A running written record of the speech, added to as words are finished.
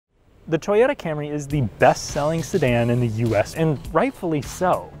The Toyota Camry is the best-selling sedan in the US, and rightfully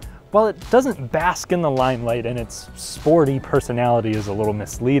so. While it doesn't bask in the limelight and its sporty personality is a little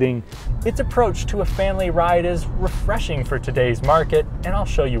misleading, its approach to a family ride is refreshing for today's market, and I'll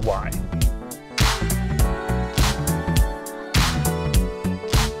show you why.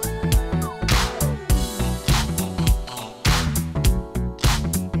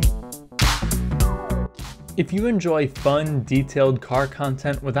 If you enjoy fun, detailed car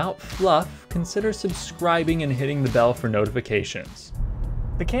content without fluff, consider subscribing and hitting the bell for notifications.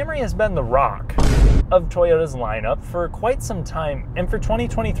 The Camry has been the rock of Toyota's lineup for quite some time, and for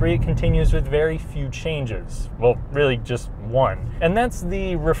 2023 it continues with very few changes. Well, really just one, and that's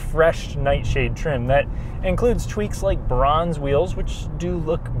the refreshed nightshade trim that includes tweaks like bronze wheels, which do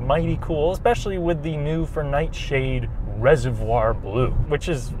look mighty cool, especially with the new for nightshade reservoir blue, which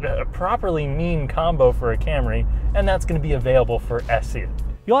is a properly mean combo for a Camry, and that's going to be available for SE.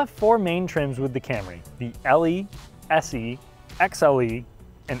 You'll have four main trims with the Camry: the LE, SE, XLE,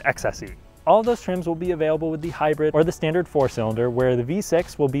 and XSE. All of those trims will be available with the hybrid or the standard 4-cylinder, where the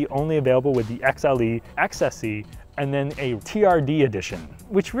V6 will be only available with the XLE, XSE, and then a TRD edition,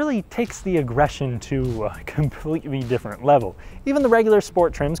 which really takes the aggression to a completely different level. Even the regular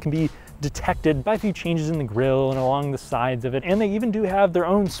sport trims can be detected by a few changes in the grille and along the sides of it, and they even do have their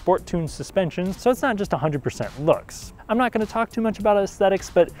own sport-tuned suspensions, so it's not just 100% looks. I'm not going to talk too much about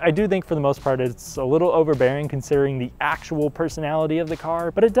aesthetics, but I do think for the most part it's a little overbearing considering the actual personality of the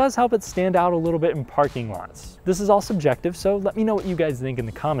car, but it does help it stand out a little bit in parking lots. This is all subjective, so let me know what you guys think in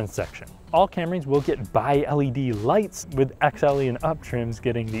the comments section. All Camrys will get bi-LED lights, with XLE and up trims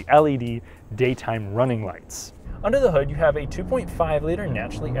getting the LED daytime running lights. Under the hood, you have a 2.5-liter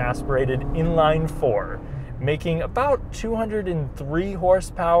naturally aspirated inline-4, making about 203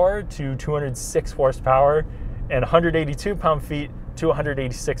 horsepower to 206 horsepower and 182 pound-feet to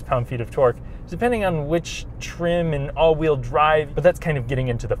 186 pound-feet of torque, depending on which trim and all-wheel drive, but that's kind of getting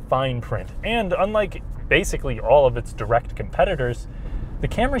into the fine print. And unlike basically all of its direct competitors, the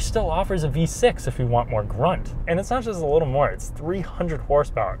Camry still offers a V6 if you want more grunt. And it's not just a little more, it's 300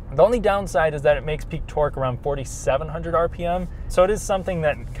 horsepower. The only downside is that it makes peak torque around 4,700 RPM, so it is something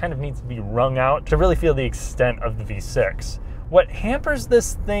that kind of needs to be wrung out to really feel the extent of the V6. What hampers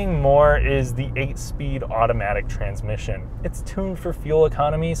this thing more is the 8-speed automatic transmission. It's tuned for fuel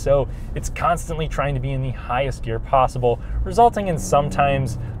economy, so it's constantly trying to be in the highest gear possible, resulting in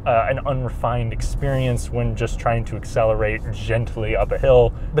sometimes an unrefined experience when just trying to accelerate gently up a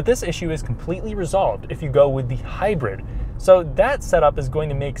hill. But this issue is completely resolved if you go with the hybrid. So that setup is going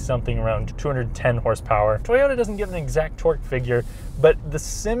to make something around 210 horsepower. Toyota doesn't give an exact torque figure, but the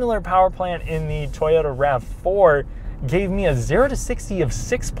similar power plant in the Toyota RAV4 gave me a 0 to 60 of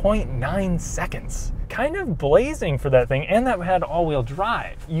 6.9 seconds. Kind of blazing for that thing, and that had all-wheel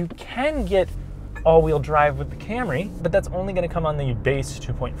drive. You can get all-wheel drive with the Camry, but that's only going to come on the base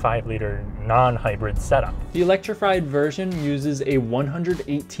 2.5-liter non-hybrid setup. The electrified version uses a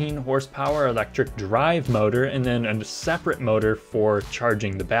 118 horsepower electric drive motor and then a separate motor for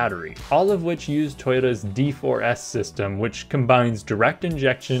charging the battery, all of which use Toyota's D4S system, which combines direct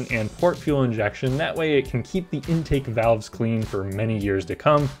injection and port fuel injection. That way it can keep the intake valves clean for many years to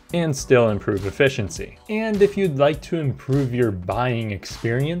come and still improve efficiency. And if you'd like to improve your buying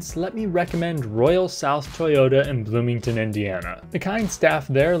experience, let me recommend Royal South Toyota in Bloomington, Indiana. The kind staff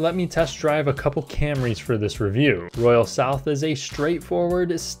there let me test drive a couple Camrys for this review. Royal South is a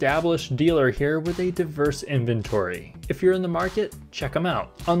straightforward, established dealer here with a diverse inventory. If you're in the market, check them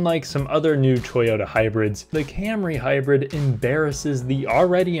out. Unlike some other new Toyota hybrids, the Camry hybrid embarrasses the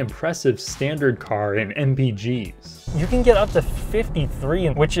already impressive standard car in MPGs. You can get up to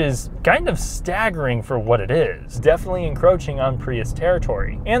 53, which is kind of staggering for what it is. Definitely encroaching on Prius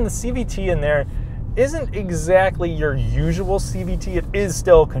territory. And the CVT in there isn't exactly your usual CVT, it is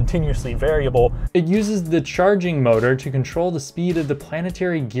still continuously variable. It uses the charging motor to control the speed of the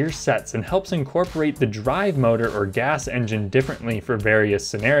planetary gear sets and helps incorporate the drive motor or gas engine differently for various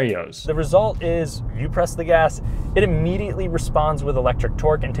scenarios. The result is you press the gas, it immediately responds with electric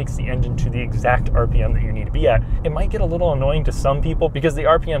torque and takes the engine to the exact RPM that you need to be at. It might get a little annoying to some people because the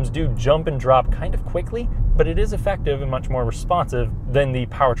RPMs do jump and drop kind of quickly, but it is effective and much more responsive than the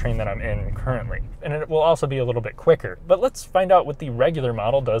powertrain that I'm in currently. And it will also be a little bit quicker. But let's find out what the regular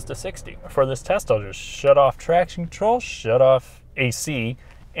model does to 60. For this test, I'll just shut off traction control, shut off AC,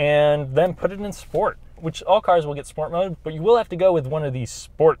 and then put it in sport, which all cars will get sport mode, but you will have to go with one of these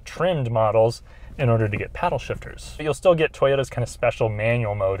sport trimmed models in order to get paddle shifters. But you'll still get Toyota's kind of special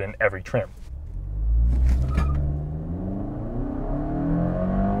manual mode in every trim.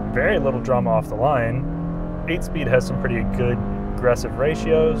 Very little drama off the line. 8-speed has some pretty good aggressive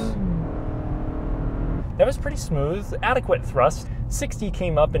ratios. That was pretty smooth, adequate thrust. 60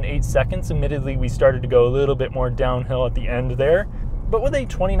 came up in 8 seconds. Admittedly, we started to go a little bit more downhill at the end there, but with a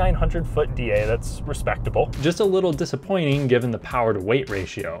 2,900 foot DA, that's respectable. Just a little disappointing given the power to weight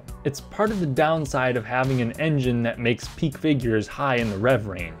ratio. It's part of the downside of having an engine that makes peak figures high in the rev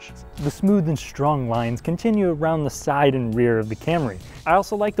range. The smooth and strong lines continue around the side and rear of the Camry. I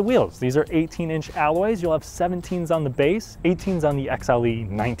also like the wheels. These are 18-inch alloys. You'll have 17s on the base, 18s on the XLE,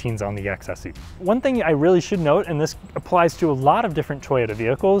 19s on the XSE. One thing I really should note, and this applies to a lot of different Toyota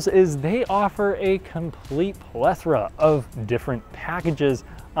vehicles, is they offer a complete plethora of different packages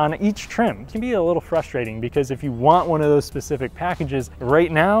on each trim. It can be a little frustrating because if you want one of those specific packages,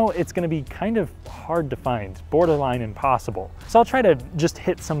 right now it's going to be kind of hard to find, borderline impossible. So I'll try to just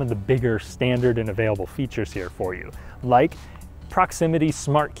hit some of the bigger standard and available features here for you, like proximity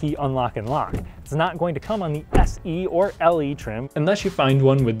smart key unlock and lock. It's not going to come on the SE or LE trim unless you find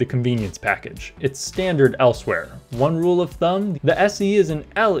one with the convenience package. It's standard elsewhere. One rule of thumb, the SE is an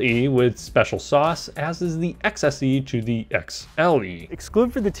LE with special sauce, as is the XSE to the XLE.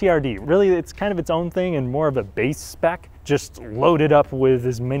 Exclude for the TRD. Really, it's kind of its own thing and more of a base spec, just loaded up with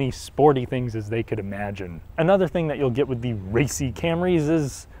as many sporty things as they could imagine. Another thing that you'll get with the racy Camrys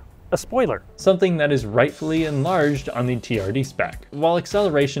is a spoiler, something that is rightfully enlarged on the TRD spec. While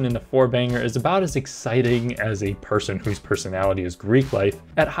acceleration in the 4-banger is about as exciting as a person whose personality is Greek life,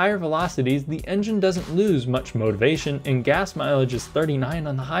 at higher velocities the engine doesn't lose much motivation and gas mileage is 39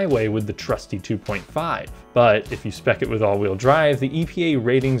 on the highway with the trusty 2.5. But if you spec it with all-wheel drive, the EPA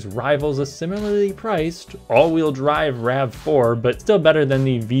ratings rivals a similarly priced all-wheel drive RAV4, but still better than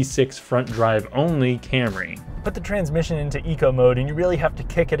the V6 front drive only Camry. Put the transmission into eco mode and you really have to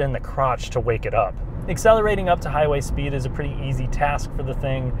kick it in the crotch to wake it up. Accelerating up to highway speed is a pretty easy task for the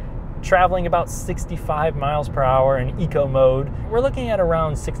thing. Traveling about 65 miles per hour in eco mode, we're looking at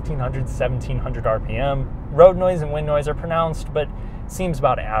around 1600, 1700 RPM. Road noise and wind noise are pronounced, but seems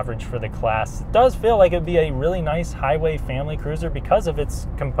about average for the class. It does feel like it'd be a really nice highway family cruiser because of its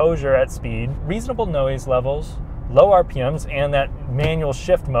composure at speed, reasonable noise levels, low RPMs, and that manual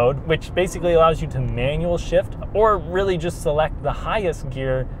shift mode, which basically allows you to manual shift or really just select the highest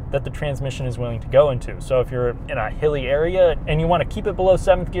gear that the transmission is willing to go into. So if you're in a hilly area and you want to keep it below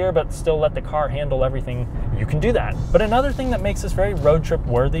 7th gear but still let the car handle everything, you can do that. But another thing that makes this very road trip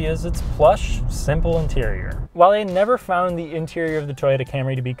worthy is its plush, simple interior. While I never found the interior of the Toyota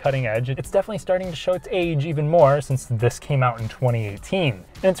Camry to be cutting edge, it's definitely starting to show its age even more since this came out in 2018. And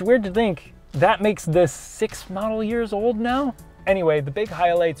it's weird to think that makes this 6 model years old now? Anyway, the big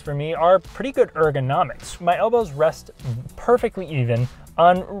highlights for me are pretty good ergonomics. My elbows rest perfectly even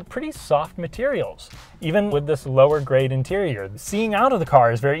on pretty soft materials, even with this lower grade interior. Seeing out of the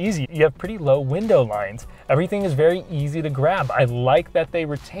car is very easy. You have pretty low window lines. Everything is very easy to grab. I like that they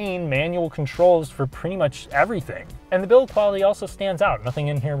retain manual controls for pretty much everything. And the build quality also stands out. Nothing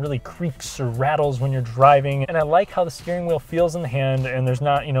in here really creaks or rattles when you're driving. And I like how the steering wheel feels in the hand and there's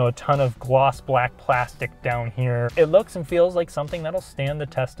not, a ton of gloss black plastic down here. It looks and feels like something that'll stand the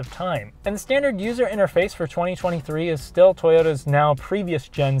test of time. And the standard user interface for 2023 is still Toyota's now previous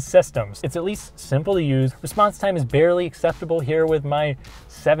gen systems. It's at least simple to use. Response time is barely acceptable here with my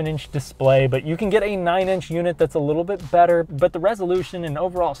 7-inch display, but you can get a 9-inch unit that's a little bit better, but the resolution and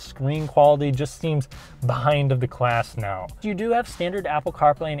overall screen quality just seems behind of the class now. You do have standard Apple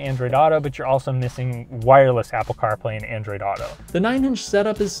CarPlay and Android Auto, but you're also missing wireless Apple CarPlay and Android Auto. The 9-inch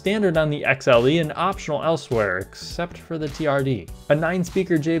setup is standard on the XLE and optional elsewhere, except for the TRD. A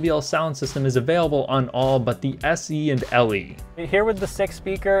 9-speaker JBL sound system is available on all but the SE and LE. Here with the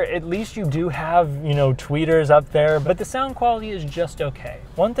 6-speaker, at least you do have, tweeters up there, but the sound quality is just okay.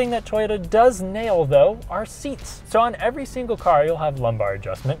 One thing that Toyota does nail though are seats. So on every single car you'll have lumbar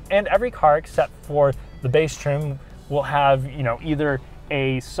adjustment, and every car except for the base trim will have, either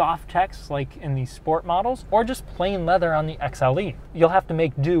a soft text like in the sport models or just plain leather on the XLE. You'll have to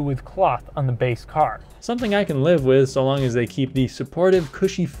make do with cloth on the base car. Something I can live with so long as they keep the supportive,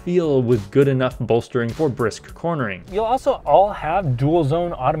 cushy feel with good enough bolstering for brisk cornering. You'll also all have dual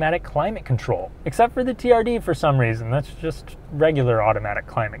zone automatic climate control, except for the TRD for some reason. That's just regular automatic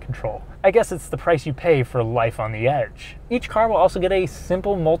climate control. I guess it's the price you pay for life on the edge. Each car will also get a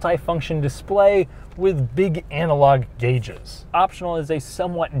simple multi-function display with big analog gauges. Optional is a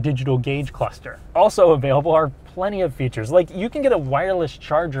somewhat digital gauge cluster. Also available are plenty of features, like you can get a wireless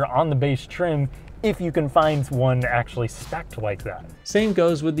charger on the base trim if you can find one actually spec'd like that. Same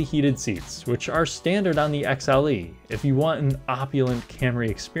goes with the heated seats, which are standard on the XLE. If you want an opulent Camry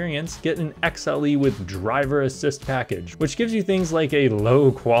experience, get an XLE with driver assist package, which gives you things like a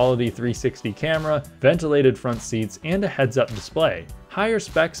low quality 360 camera, ventilated front seats, and a heads-up display. Higher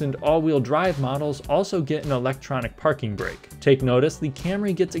specs and all-wheel drive models also get an electronic parking brake. Take notice, the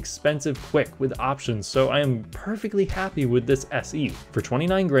Camry gets expensive quick with options, so I am perfectly happy with this SE. For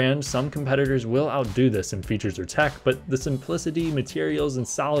 29 grand, some competitors will outdo this in features or tech, but the simplicity, materials, and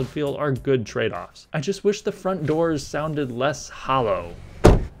solid feel are good trade-offs. I just wish the front doors sounded less hollow.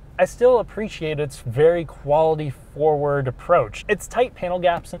 I still appreciate its very quality forward approach. Its tight panel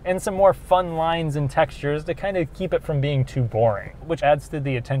gaps and some more fun lines and textures to kind of keep it from being too boring, which adds to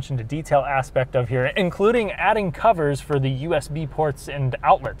the attention to detail aspect of here, including adding covers for the USB ports and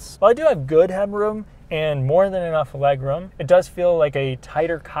outlets. While I do have good headroom and more than enough legroom, it does feel like a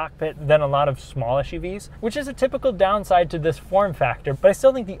tighter cockpit than a lot of small SUVs, which is a typical downside to this form factor, but I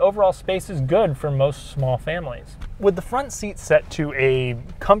still think the overall space is good for most small families. With the front seat set to a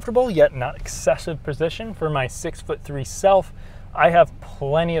comfortable yet not excessive position for my 6'3" self, I have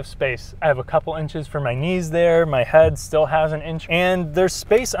plenty of space. I have a couple inches for my knees there, my head still has an inch, and there's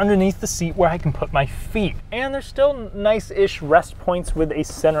space underneath the seat where I can put my feet. And there's still nice-ish rest points with a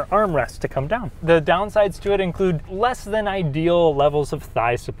center armrest to come down. The downsides to it include less than ideal levels of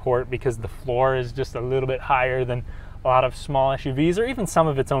thigh support because the floor is just a little bit higher than a lot of small SUVs or even some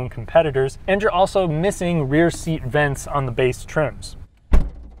of its own competitors. And you're also missing rear seat vents on the base trims.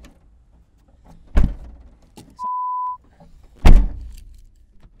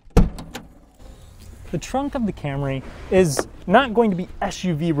 The trunk of the Camry is not going to be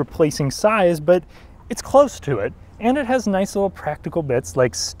SUV replacing size, but it's close to it. And it has nice little practical bits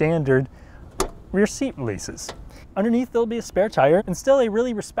like standard rear seat releases. Underneath there'll be a spare tire and still a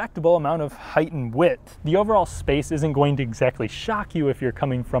really respectable amount of height and width. The overall space isn't going to exactly shock you if you're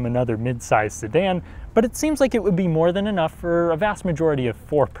coming from another mid-size sedan, but it seems like it would be more than enough for a vast majority of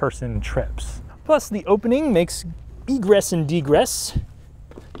 4-person trips. Plus the opening makes egress and degress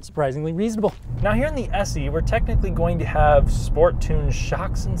surprisingly reasonable. Now here in the SE, we're technically going to have sport-tuned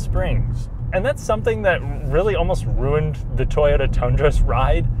shocks and springs. And that's something that really almost ruined the Toyota Tundra's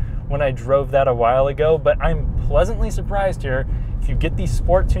ride when I drove that a while ago, but I'm pleasantly surprised here. If you get the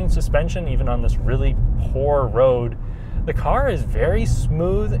sport-tuned suspension, even on this really poor road, the car is very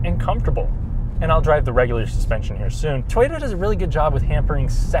smooth and comfortable. And I'll drive the regular suspension here soon. Toyota does a really good job with hampering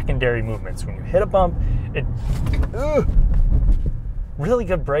secondary movements. When you hit a bump, really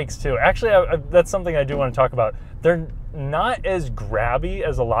good brakes too. Actually, that's something I do want to talk about. They're not as grabby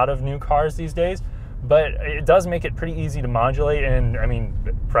as a lot of new cars these days, but it does make it pretty easy to modulate, and I mean,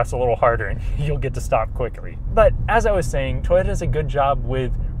 press a little harder and you'll get to stop quickly. But as I was saying, Toyota does a good job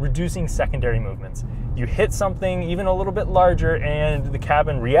with reducing secondary movements. You hit something even a little bit larger and the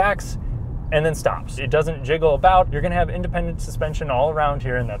cabin reacts and then stops. It doesn't jiggle about. You're gonna have independent suspension all around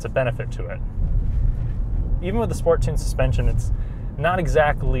here, and that's a benefit to it. Even with the sport-tuned suspension, it's not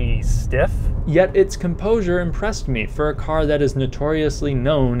exactly stiff. Yet its composure impressed me for a car that is notoriously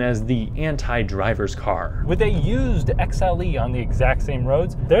known as the anti-driver's car. With a used XLE on the exact same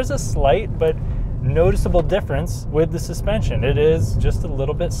roads, there's a slight but noticeable difference with the suspension. It is just a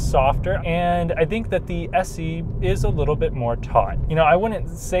little bit softer, and I think that the SE is a little bit more taut. You know, I wouldn't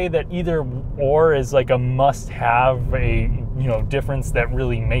say that either or is like a must-have, a difference that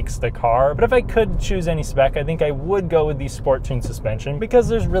really makes the car, but if I could choose any spec, I think I would go with the sport-tuned suspension because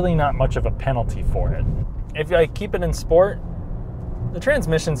there's really not much of a penalty for it. If I keep it in sport, the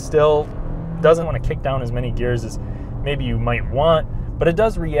transmission still doesn't want to kick down as many gears as maybe you might want, but it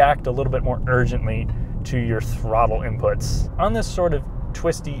does react a little bit more urgently to your throttle inputs. On this sort of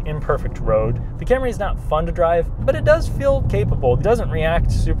twisty, imperfect road, the Camry is not fun to drive, but it does feel capable. It doesn't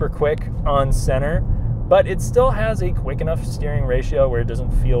react super quick on center, but it still has a quick enough steering ratio where it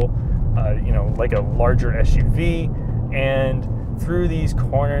doesn't feel, like a larger SUV. And through these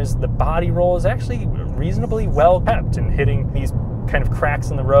corners, the body roll is actually reasonably well kept, and hitting these kind of cracks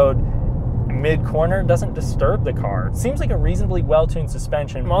in the road mid-corner doesn't disturb the car. It seems like a reasonably well-tuned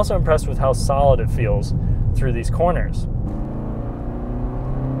suspension. I'm also impressed with how solid it feels through these corners.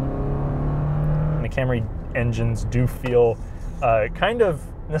 And the Camry engines do feel kind of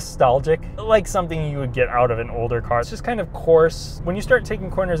nostalgic, like something you would get out of an older car. It's just kind of coarse. When you start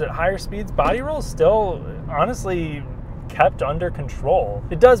taking corners at higher speeds, body roll is still honestly kept under control.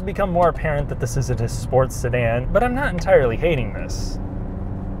 It does become more apparent that this isn't a sports sedan, but I'm not entirely hating this.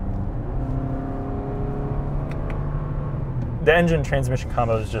 The engine transmission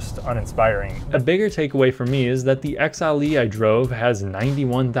combo is just uninspiring. A bigger takeaway for me is that the XLE I drove has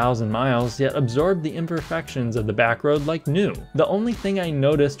 91,000 miles, yet absorbed the imperfections of the back road like new. The only thing I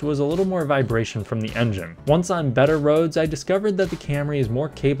noticed was a little more vibration from the engine. Once on better roads, I discovered that the Camry is more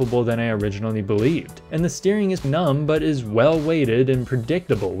capable than I originally believed. And the steering is numb, but is well weighted and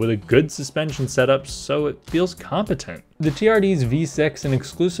predictable with a good suspension setup, so it feels competent. The TRD's V6 and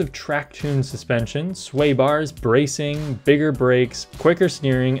exclusive track-tuned suspension, sway bars, bracing, bigger brakes, quicker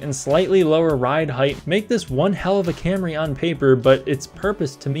steering, and slightly lower ride height make this one hell of a Camry on paper, but its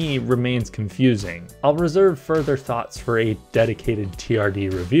purpose to me remains confusing. I'll reserve further thoughts for a dedicated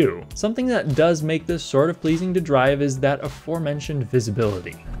TRD review. Something that does make this sort of pleasing to drive is that aforementioned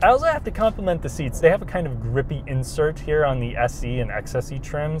visibility. I also have to compliment the seats. They have a kind of grippy insert here on the SE and XSE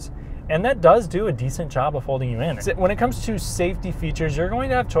trims, and that does do a decent job of holding you in. When it comes to safety features, you're going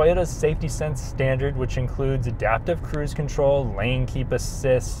to have Toyota's Safety Sense standard, which includes adaptive cruise control, lane keep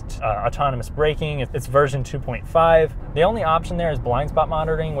assist, autonomous braking. It's version 2.5. The only option there is blind spot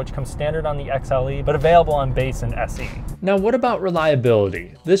monitoring, which comes standard on the XLE, but available on base and SE. Now, what about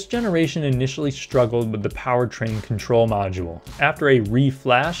reliability? This generation initially struggled with the powertrain control module. After a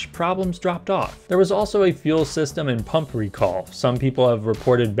reflash, problems dropped off. There was also a fuel system and pump recall. Some people have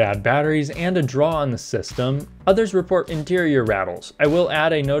reported bad batteries and a draw on the system. Others report interior rattles. I will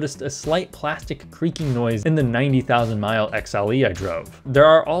add I noticed a slight plastic creaking noise in the 90,000 mile XLE I drove. There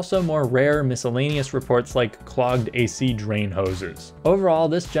are also more rare miscellaneous reports like clogged AC drain hoses. Overall,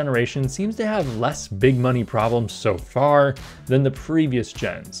 this generation seems to have less big money problems so far than the previous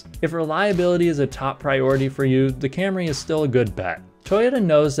gens. If reliability is a top priority for you, the Camry is still a good bet. Toyota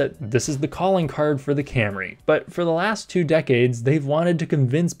knows that this is the calling card for the Camry, but for the last 2 decades, they've wanted to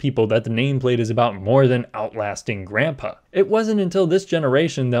convince people that the nameplate is about more than outlasting grandpa. It wasn't until this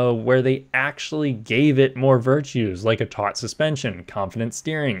generation, though, where they actually gave it more virtues like a taut suspension, confident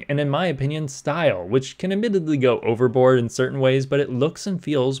steering, and in my opinion, style, which can admittedly go overboard in certain ways, but it looks and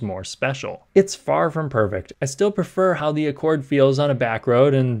feels more special. It's far from perfect. I still prefer how the Accord feels on a back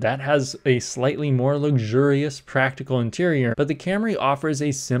road, and that has a slightly more luxurious, practical interior, but the Camry offers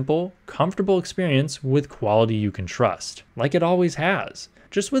a simple, comfortable experience with quality you can trust, like it always has,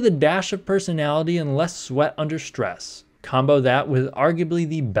 just with a dash of personality and less sweat under stress. Combo that with arguably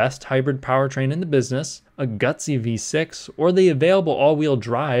the best hybrid powertrain in the business, a gutsy V6, or the available all-wheel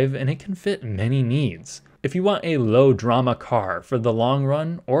drive, and it can fit many needs. If you want a low-drama car for the long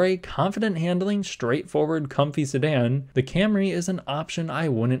run, or a confident handling, straightforward, comfy sedan, the Camry is an option I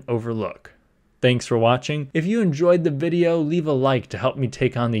wouldn't overlook. Thanks for watching. If you enjoyed the video, leave a like to help me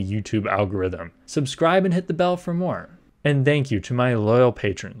take on the YouTube algorithm. Subscribe and hit the bell for more. And thank you to my loyal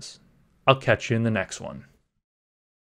patrons. I'll catch you in the next one.